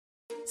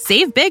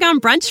Save big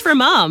on brunch for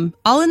mom,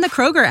 all in the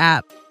Kroger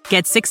app.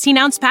 Get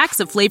 16-ounce packs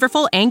of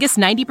flavorful Angus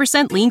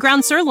 90% lean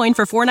ground sirloin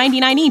for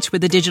 $4.99 each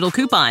with a digital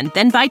coupon.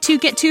 Then buy 2,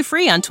 get 2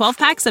 free on 12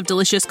 packs of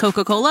delicious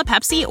Coca-Cola,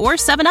 Pepsi, or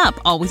 7-Up,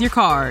 all with your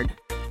card.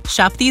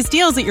 Shop these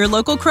deals at your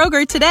local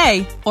Kroger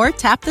today, or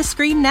tap the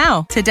screen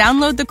now to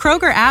download the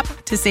Kroger app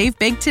to save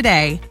big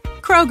today.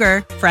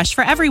 Kroger, fresh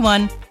for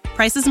everyone.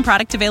 Prices and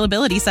product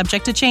availability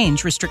subject to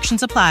change.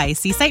 Restrictions apply.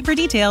 See site for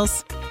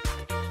details.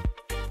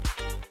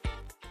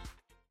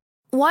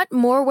 Want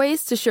more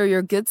ways to show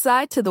your good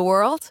side to the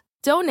world?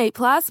 Donate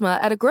plasma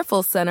at a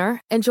Grifols Center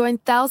and join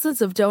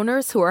thousands of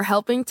donors who are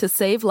helping to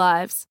save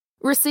lives.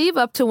 Receive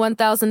up to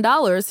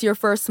 $1,000 your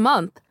first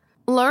month.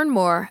 Learn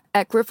more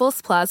at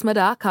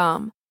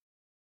grifolsplasma.com.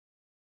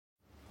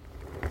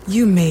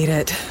 You made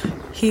it.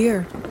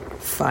 Here.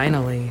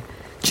 Finally.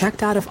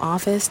 Checked out of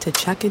office to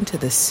check into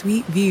the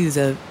sweet views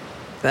of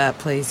that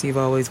place you've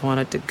always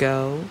wanted to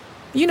go.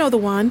 You know the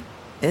one.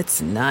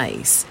 It's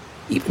nice.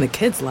 Even the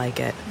kids like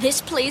it.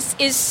 This place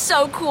is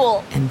so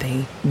cool. And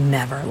they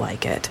never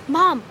like it.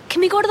 Mom,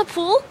 can we go to the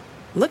pool?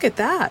 Look at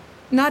that.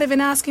 Not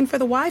even asking for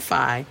the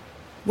Wi-Fi.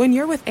 When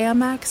you're with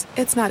Amex,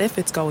 it's not if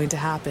it's going to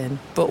happen,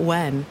 but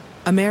when.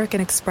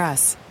 American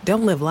Express.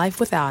 Don't live life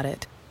without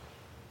it.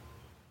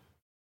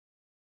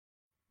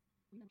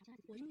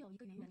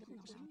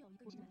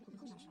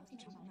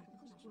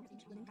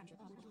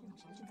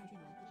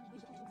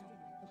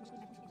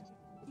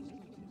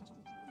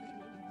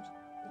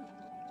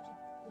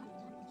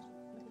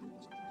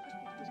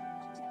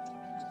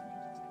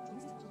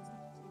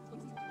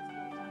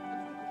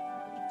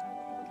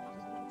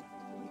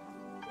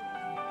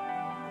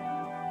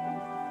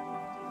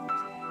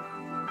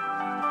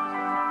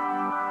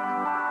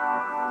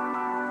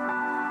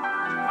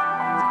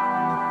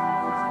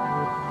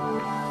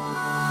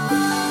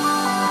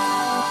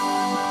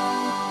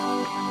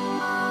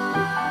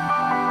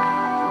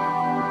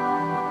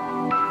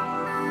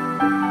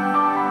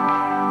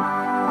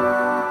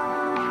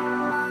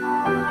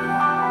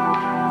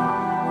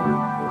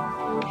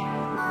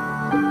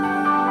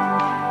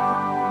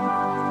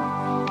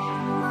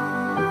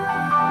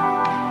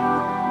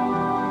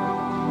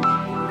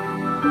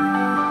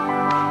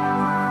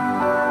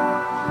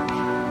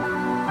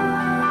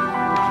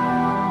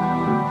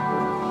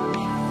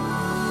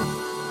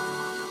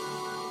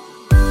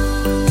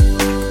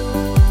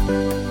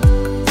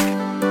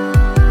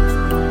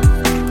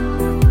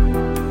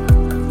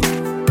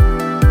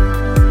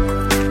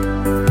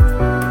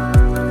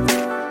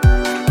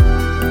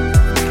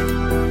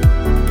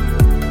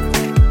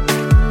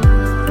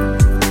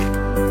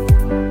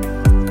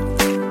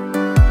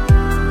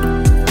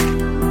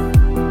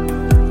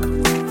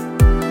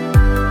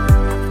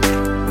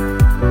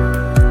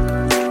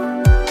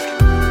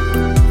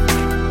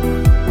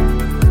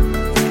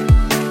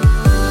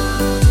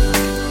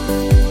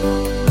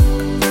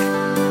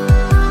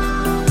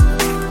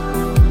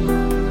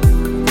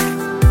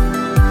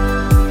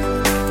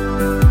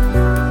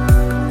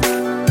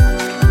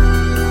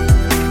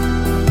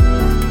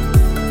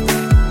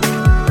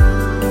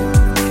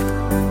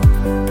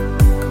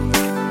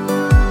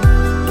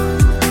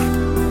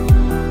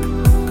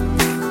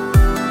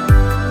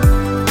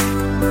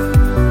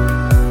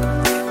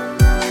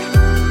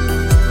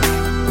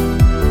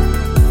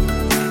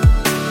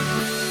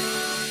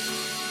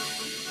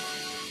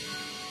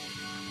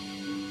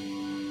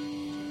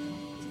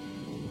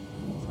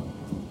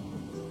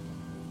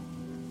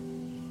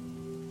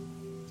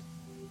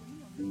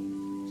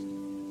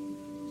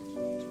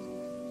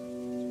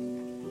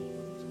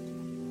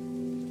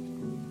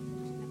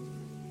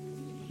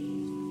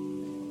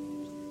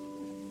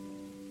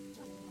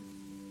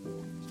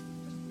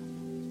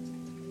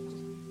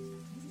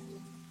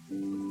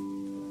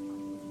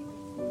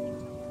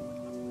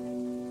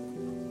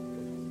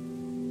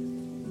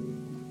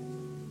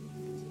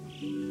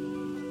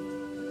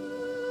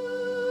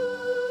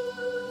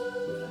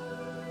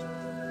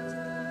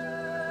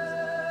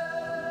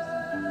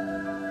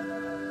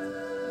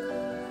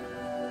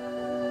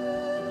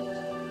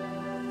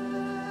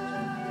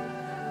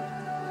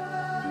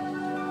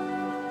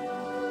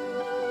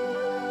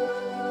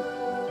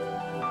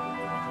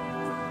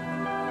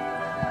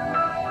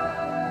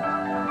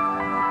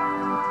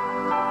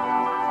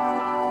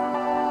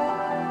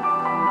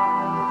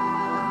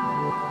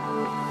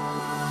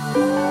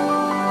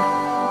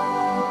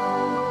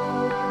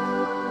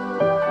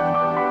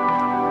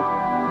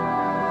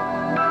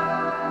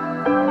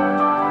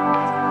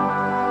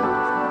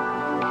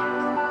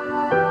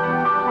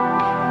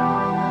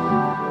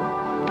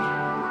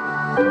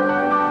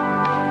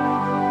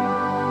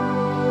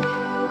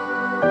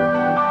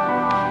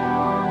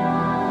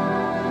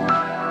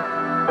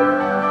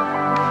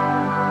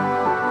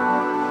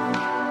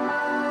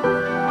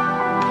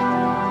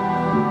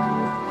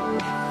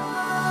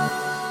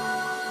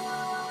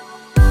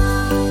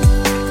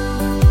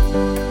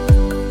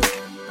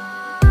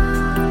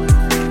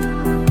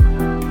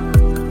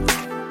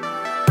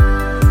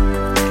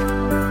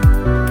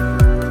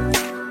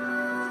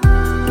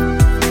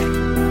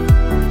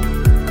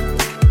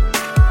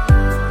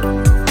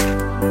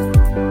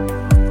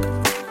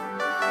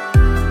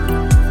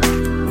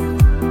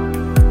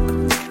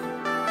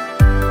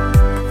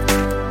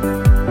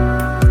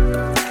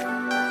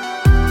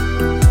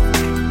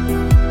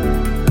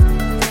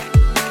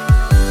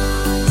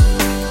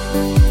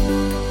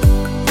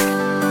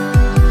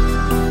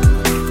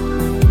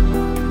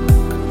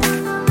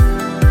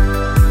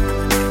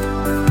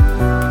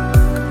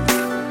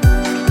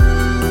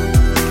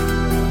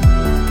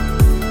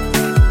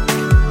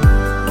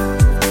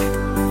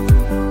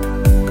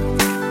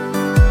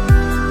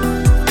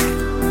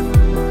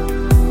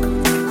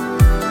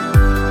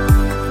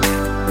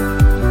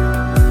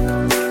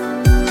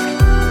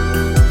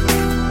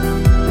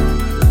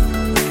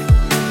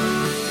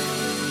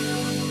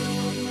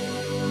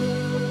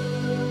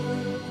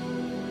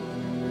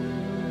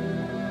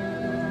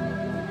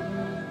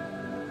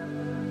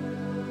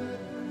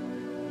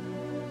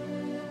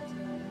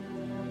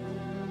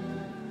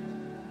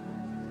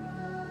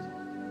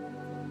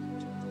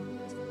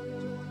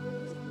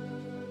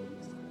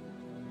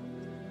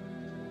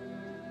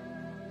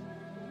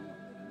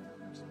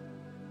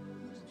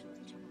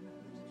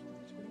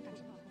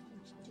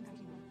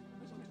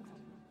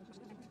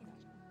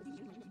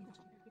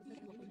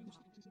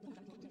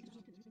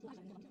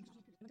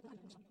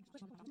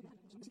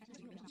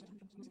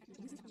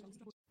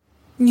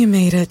 You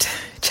made it.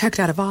 Checked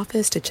out of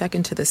office to check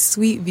into the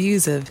sweet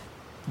views of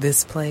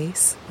this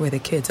place where the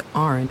kids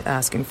aren't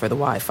asking for the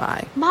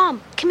Wi-Fi.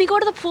 Mom, can we go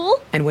to the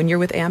pool? And when you're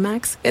with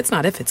Amex, it's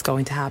not if it's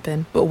going to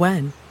happen, but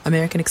when.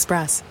 American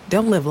Express.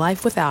 Don't live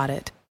life without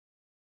it.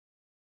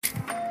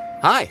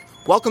 Hi,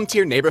 welcome to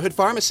your neighborhood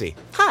pharmacy.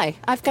 Hi,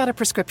 I've got a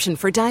prescription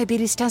for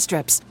diabetes test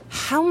strips.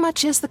 How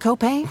much is the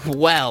copay?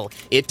 Well,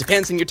 it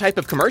depends on your type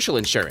of commercial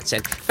insurance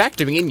and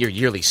factoring in your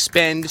yearly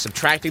spend,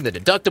 subtracting the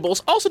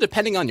deductibles, also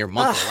depending on your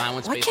monthly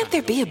allowance. Why can't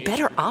there be a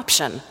better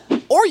option?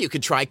 Or you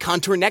could try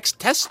Contour Next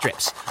test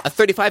strips. A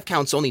 35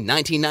 count's only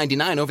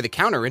 $19.99 over the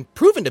counter and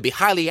proven to be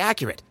highly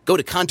accurate. Go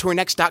to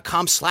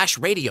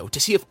contournext.com/radio to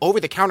see if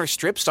over-the-counter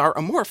strips are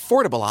a more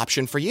affordable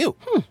option for you.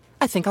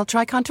 I think I'll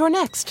try Contour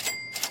Next.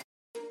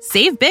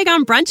 Save big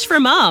on brunch for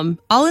mom,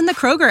 all in the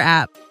Kroger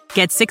app.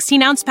 Get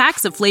 16-ounce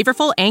packs of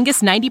flavorful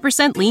Angus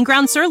 90% lean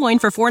ground sirloin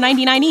for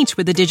 $4.99 each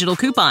with a digital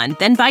coupon.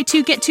 Then buy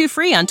 2, get 2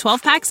 free on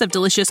 12 packs of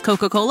delicious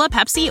Coca-Cola,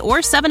 Pepsi, or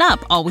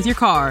 7-Up, all with your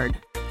card.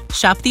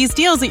 Shop these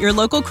deals at your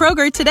local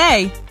Kroger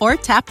today, or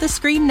tap the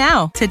screen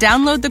now to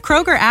download the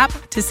Kroger app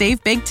to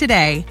save big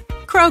today.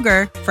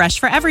 Kroger, fresh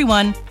for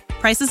everyone.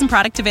 Prices and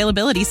product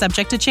availability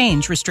subject to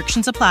change.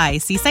 Restrictions apply.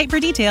 See site for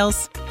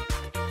details.